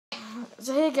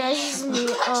So hey guys, this is me.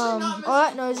 All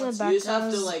that noise in the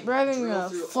background is we're having a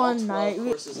fun night.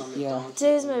 Tomorrow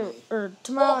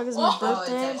is my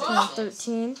birthday. I'm turning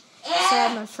 13. So I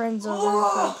have my friends over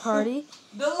for a party,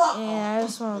 and I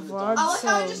just want to vlog. I like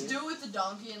how I just do it with the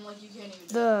donkey and like you can't even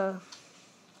do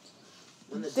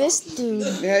it. This dude.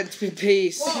 That's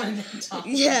peace.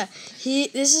 Yeah,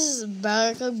 this is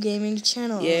Battle Club Gaming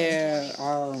channel. Yeah.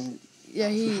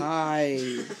 Hi.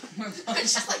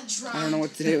 It's just like dry. I don't know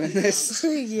what to do in this.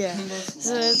 Yeah.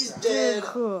 So it's pretty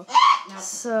cool.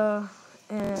 So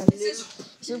we're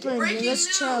playing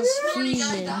this child's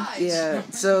fusion. Yeah.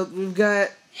 So we've got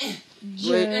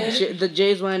the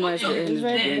Jay's wine master and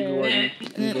Gordon.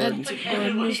 And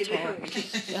Gordon's talk.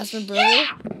 That's my brother.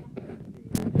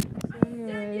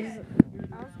 Anyways,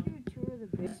 I'll give you a tour of the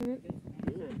basement.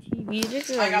 TV. There's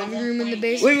a living room in the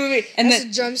basement. Wait. And that's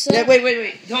a drum set. Yeah, wait.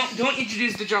 Don't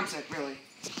introduce the drum set, really.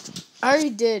 I already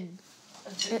did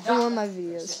in one of my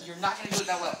videos. You're not gonna do it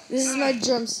that well. This is my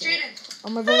drum set.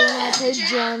 My brother and I play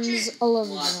drums. I love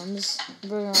the drums. My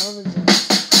brother and I love the drums.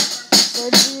 So I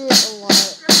do it a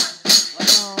lot.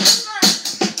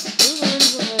 These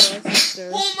rooms are right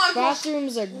upstairs.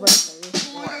 Bathrooms are right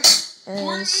there.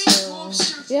 And so,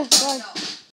 yeah, bye.